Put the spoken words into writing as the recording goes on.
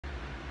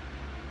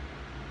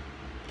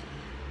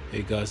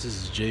Hey guys, this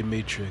is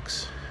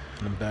May-Trickz,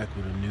 and I'm back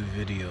with a new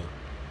video.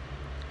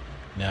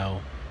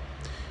 Now,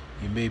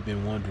 you may have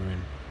been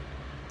wondering,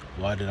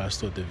 why did I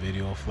start the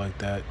video off like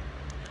that?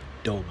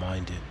 Don't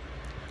mind it.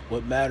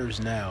 What matters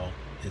now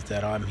is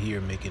that I'm here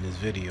making this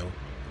video.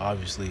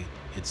 Obviously,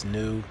 it's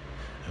new,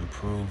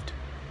 improved,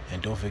 and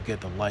don't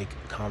forget to like,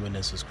 comment,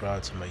 and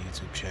subscribe to my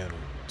YouTube channel,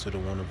 to the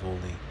one and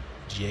only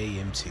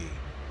JMT,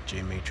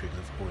 May-Trickz,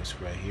 of course,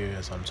 right here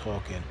as I'm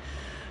talking.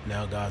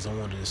 Now guys, I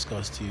want to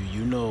discuss to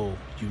you,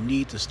 you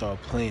need to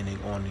start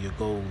planning on your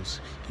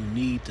goals. You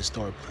need to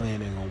start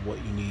planning on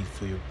what you need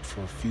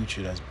for a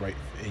future that's bright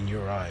in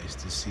your eyes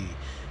to see.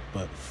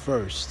 But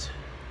first,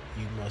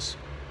 you must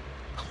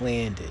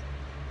plan it.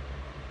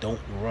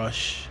 Don't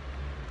rush.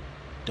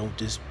 Don't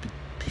just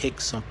pick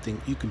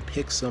something. You can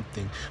pick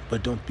something,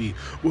 but don't be,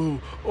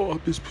 I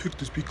just picked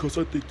this because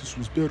I think this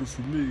was better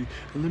for me,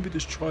 and let me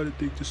just try to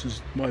think this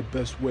is my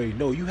best way.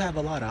 No, you have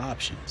a lot of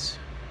options.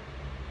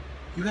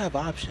 You have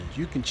options.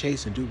 You can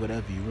chase and do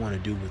whatever you want to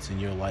do what's in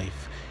your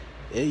life.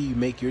 And you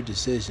make your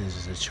decisions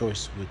as a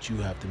choice which you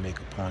have to make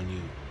upon you.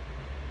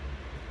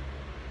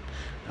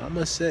 Now,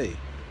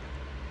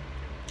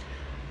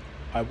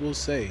 I will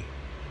say,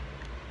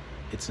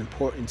 it's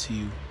important to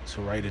you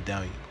to write it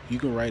down. You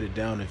can write it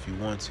down if you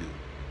want to,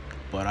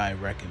 but I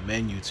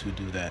recommend you to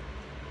do that.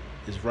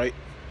 It's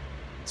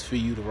for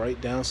you to write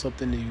down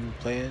something that you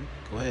plan.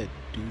 Go ahead,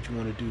 do what you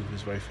want to do if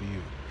it's right for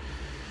you.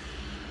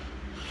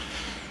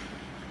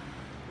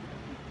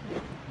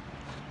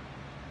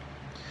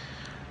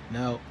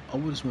 Now, I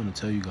just want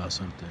to tell you guys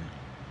something.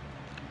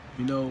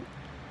 You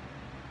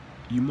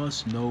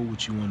must know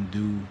what you want to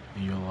do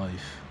in your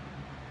life.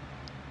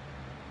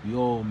 We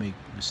all make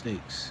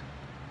mistakes.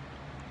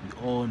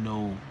 We all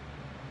know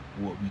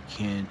what we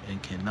can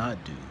and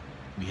cannot do.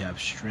 We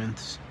have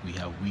strengths, we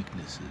have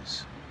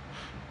weaknesses.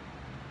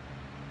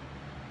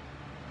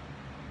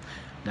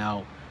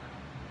 Now,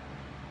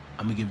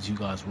 I'm gonna give it to you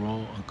guys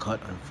raw,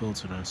 uncut,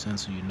 unfiltered,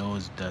 uncensored.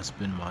 That's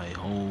been my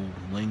whole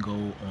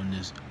lingo on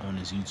this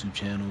YouTube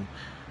channel.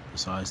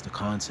 Besides the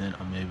content,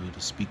 I'm able to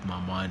speak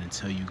my mind and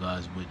tell you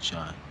guys what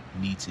y'all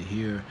need to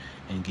hear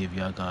and give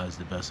y'all guys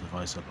the best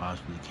advice I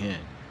possibly can,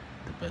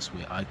 the best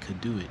way I could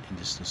do it, and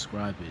just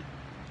describe it.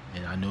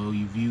 And I know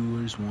you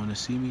viewers want to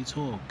see me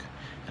talk,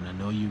 and I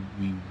know you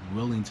be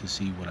willing to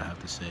see what I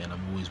have to say, and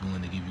I'm always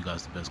willing to give you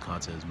guys the best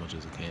content as much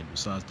as I can,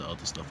 besides the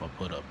other stuff I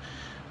put up.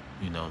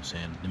 You know what I'm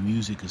saying? The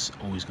music is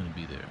always going to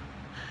be there.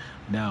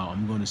 Now,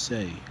 I'm going to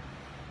say,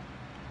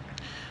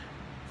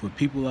 for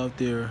people out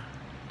there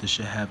that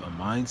should have a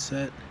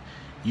mindset,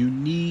 you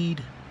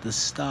need to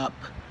stop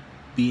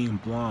being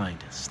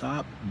blind.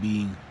 Stop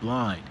being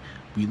blind.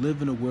 We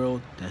live in a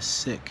world that's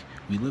sick.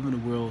 We live in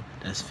a world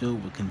that's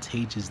filled with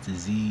contagious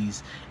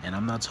disease. And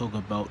I'm not talking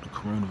about the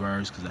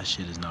coronavirus, because that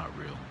shit is not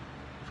real.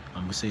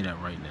 I'm going to say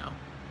that right now.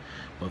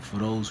 But for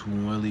those who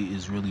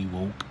really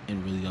woke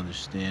and really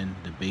understand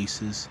the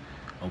basis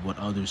of what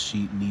others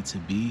need to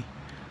be,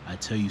 I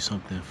tell you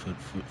something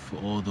for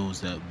all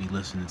those that be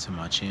listening to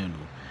my channel.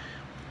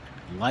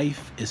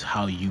 Life is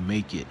how you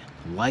make it.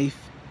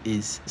 Life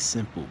is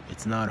simple.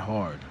 It's not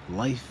hard.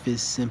 Life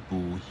is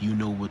simple. You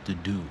know what to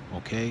do,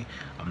 okay?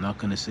 I'm not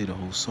going to say the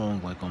whole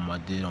song like I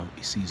did on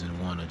season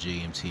 1 of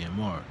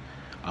JMTMR.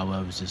 I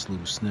was just a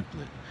little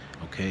snippet,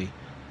 okay?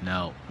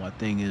 Now, my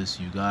thing is,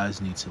 you guys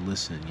need to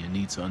listen. You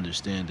need to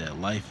understand that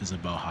life is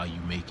about how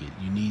you make it.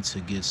 You need to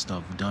get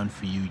stuff done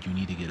for you. You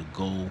need to get a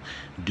goal.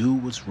 Do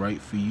what's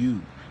right for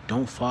you.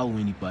 Don't follow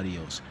anybody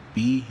else.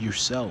 Be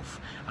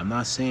yourself. I'm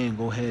not saying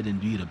go ahead and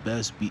be the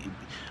best,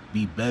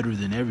 be better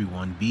than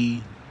everyone.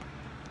 Be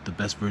the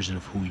best version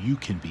of who you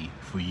can be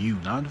for you,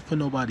 not for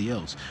nobody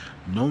else.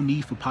 No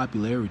need for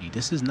popularity.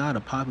 This is not a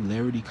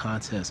popularity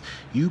contest.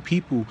 You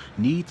people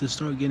need to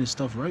start getting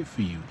stuff right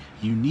for you.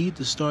 You need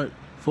to start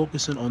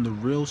focusing on the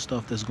real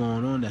stuff that's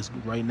going on, that's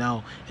right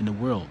now in the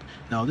world.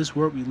 Now, this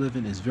world we live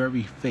in is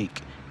very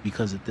fake,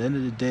 because at the end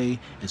of the day,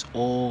 it's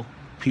all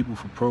people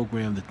for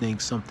programmed to think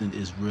something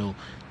is real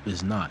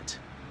is not.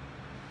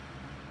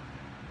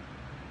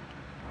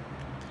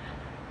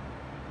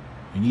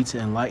 You need to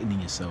enlighten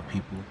yourself,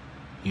 people.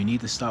 You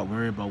need to stop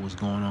worrying about what's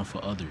going on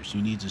for others.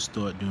 You need to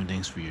start doing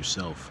things for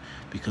yourself,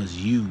 because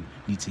you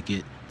need to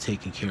get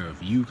taken care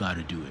of. You got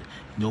to do it.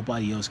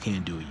 Nobody else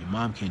can do it. Your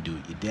mom can't do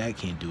it. Your dad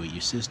can't do it.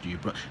 Your sister, your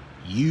brother.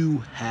 You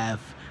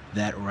have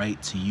that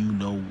right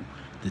to,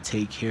 to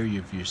take care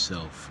of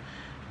yourself.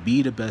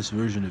 Be the best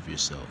version of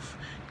yourself.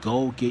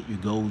 Go get your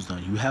goals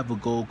done. You have a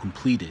goal,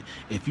 complete it.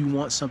 If you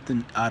want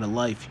something out of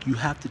life, you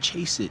have to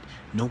chase it.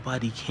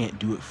 Nobody can't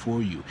do it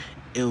for you.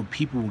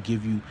 People will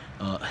give you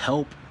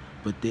help,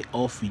 but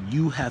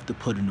you have to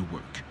put in the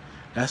work.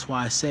 That's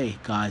why I say,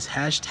 guys,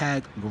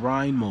 hashtag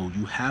grind mode.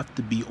 You have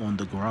to be on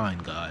the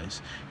grind,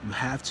 guys. You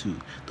have to.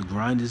 The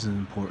grind is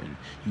important.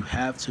 You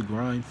have to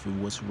grind for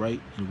what's right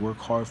and work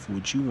hard for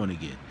what you want to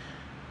get.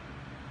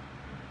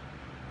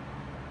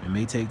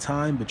 may take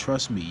time, but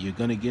trust me, you're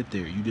gonna get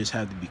there. You just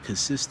have to be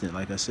consistent.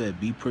 Like I said,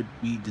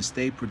 to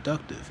stay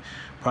productive.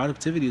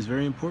 Productivity is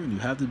very important. You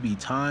have to be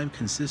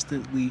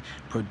consistently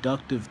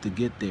productive to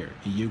get there,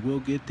 and you will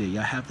get there.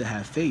 Y'all have to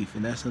have faith,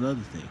 and that's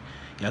another thing.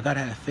 Y'all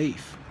gotta have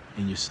faith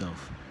in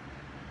yourself,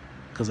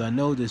 because I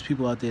know there's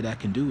people out there that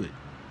can do it.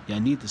 Y'all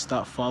need to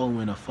stop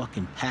following a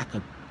fucking pack,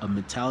 a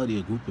mentality,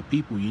 a group of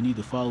people. You need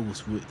to follow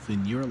what's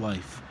within your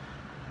life.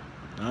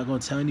 I'm not gonna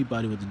tell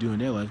anybody what to do in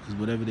their life, because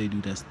whatever they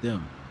do, that's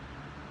them.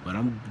 But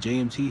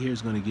JMT here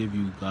is going to give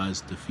you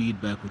guys the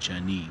feedback which I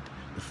need,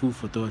 the food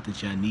for thought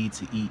that y'all need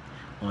to eat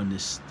on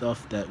this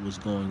stuff that was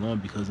going on.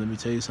 Because let me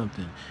tell you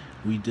something,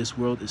 this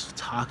world is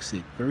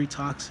toxic, very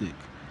toxic.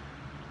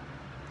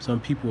 Some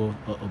people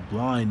are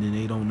blind and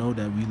they don't know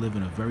that we live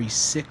in a very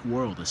sick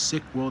world. A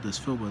sick world that's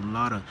filled with a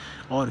lot of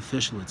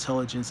artificial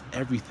intelligence,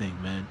 everything,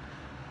 man.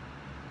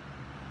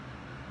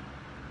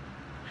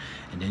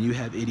 And then you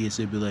have idiots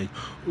that be like,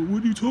 oh,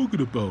 what are you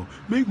talking about?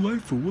 Make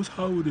life for what's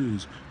how it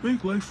is.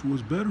 Make life for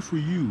what's better for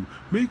you.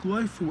 Make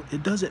life for...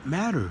 It doesn't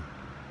matter.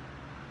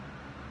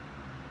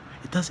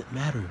 It doesn't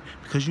matter.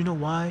 Because you know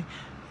why?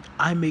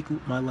 I make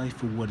my life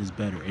for what is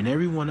better. And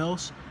everyone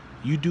else,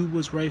 you do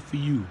what's right for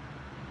you.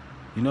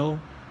 You know?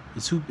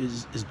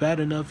 It's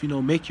bad enough, you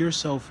know, make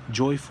yourself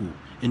joyful.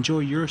 Enjoy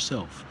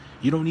yourself.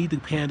 You don't need to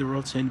pander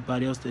up to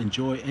anybody else to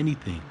enjoy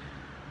anything.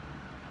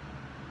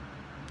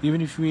 Even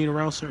if you ain't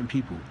around certain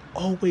people,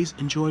 always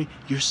enjoy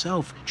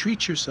yourself.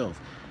 Treat yourself.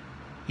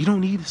 You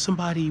don't need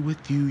somebody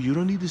with you. You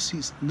don't need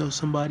to know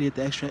somebody at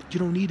the extra. You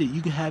don't need it.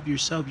 You can have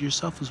yourself.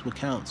 Yourself is what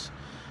counts.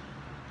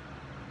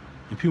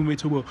 And people may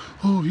talk about,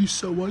 oh,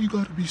 why you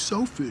gotta be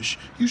selfish?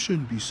 You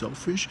shouldn't be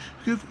selfish.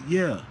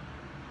 Yeah,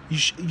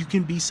 you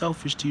can be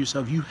selfish to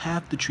yourself. You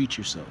have to treat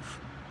yourself.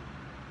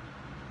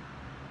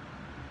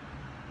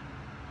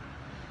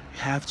 You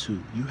have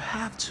to. You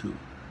have to.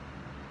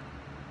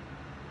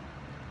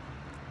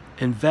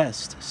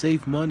 Invest,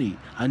 save money.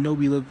 I know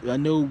we live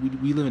in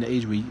an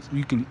age where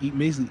you can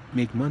basically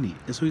make money.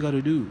 That's what you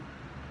gotta do.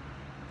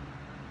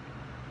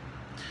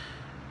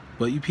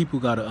 But you people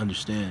gotta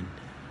understand,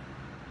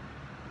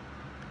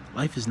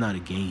 life is not a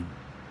game.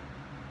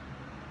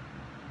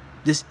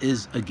 This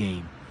is a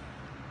game.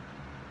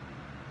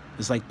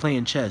 It's like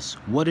playing chess.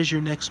 What is your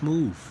next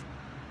move?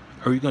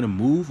 Are you gonna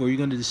move, or are you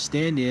gonna just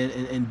stand there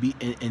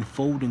and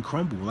fold and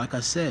crumble? Like I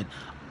said,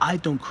 I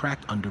don't crack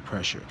under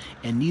pressure,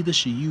 and neither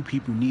should you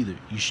people neither.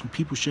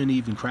 People shouldn't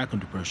even crack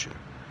under pressure.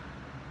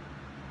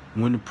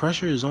 When the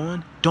pressure is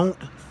on, don't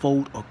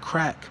fold or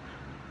crack.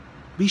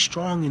 Be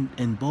strong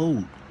and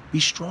bold. Be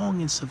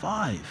strong and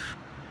survive.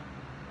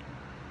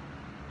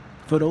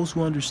 For those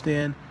who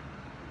understand,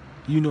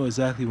 you know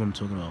exactly what I'm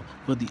talking about.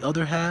 But the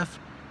other half,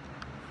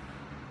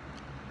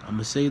 I'm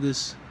gonna say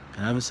this,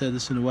 and I haven't said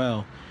this in a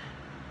while.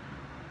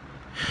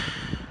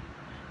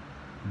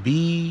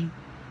 BDAI,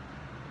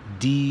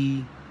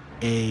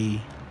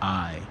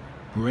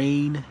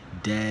 brain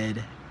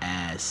dead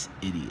ass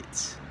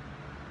idiots.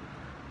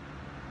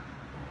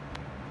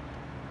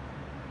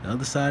 The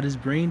other side is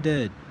brain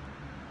dead.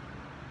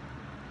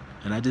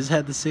 And I just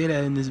had to say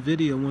that in this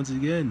video once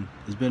again.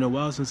 It's been a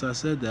while since I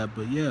said that,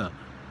 but yeah,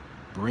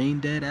 brain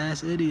dead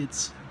ass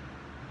idiots.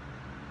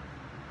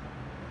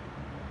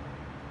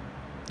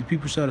 You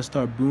people gotta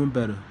start doing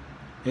better.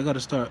 You gotta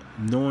start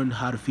knowing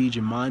how to feed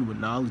your mind with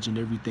knowledge and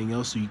everything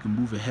else so you can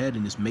move ahead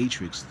in this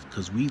matrix,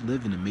 because we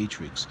live in a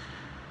matrix.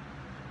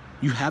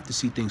 You have to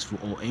see things from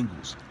all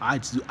angles. I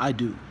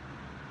do.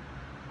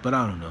 But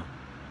I don't know.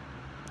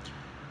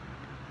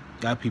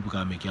 People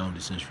gotta make your own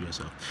decisions for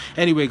yourself.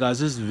 Anyway, guys,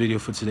 this is the video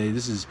for today.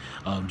 This is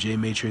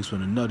May-Trickz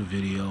with another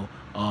video.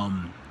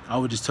 I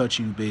would just touch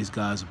you base,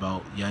 guys,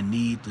 about y'all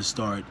need to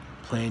start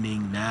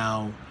planning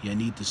now. Y'all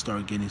need to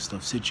start getting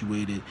stuff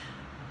situated.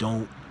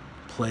 Don't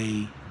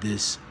play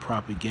this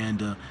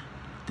propaganda.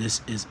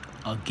 This is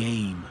a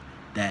game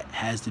that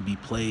has to be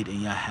played,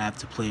 and y'all have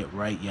to play it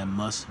right. Y'all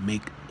must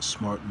make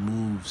smart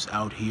moves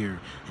out here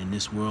in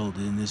this world,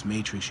 in this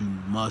matrix. You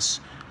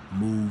must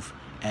move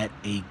at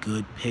a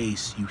good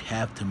pace. You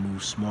have to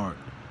move smart.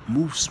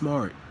 Move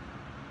smart.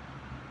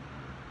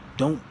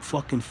 Don't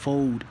fucking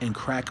fold and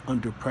crack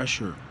under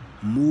pressure.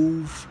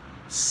 Move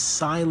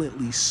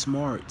silently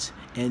smart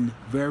and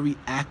very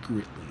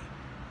accurately.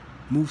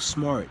 Move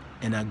smart,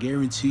 and I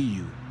guarantee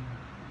you,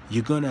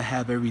 you're gonna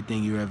have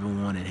everything you ever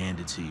wanted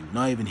handed to you.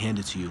 Not even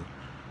handed to you.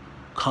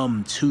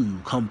 Come to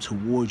you, come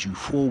towards you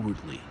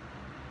forwardly.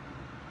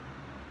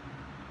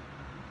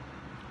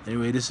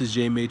 Anyway, this is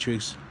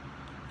May-Trickz.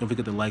 Don't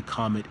forget to like,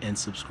 comment, and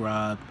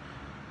subscribe.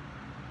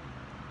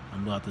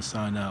 I'm about to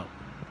sign out.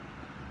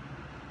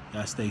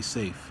 Y'all stay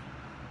safe.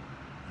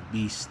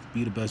 Be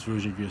the best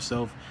version of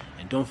yourself.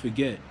 And don't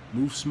forget,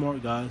 move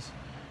smart, guys.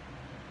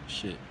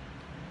 Shit.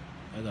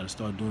 I gotta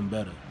start doing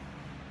better.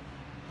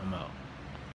 I'm out.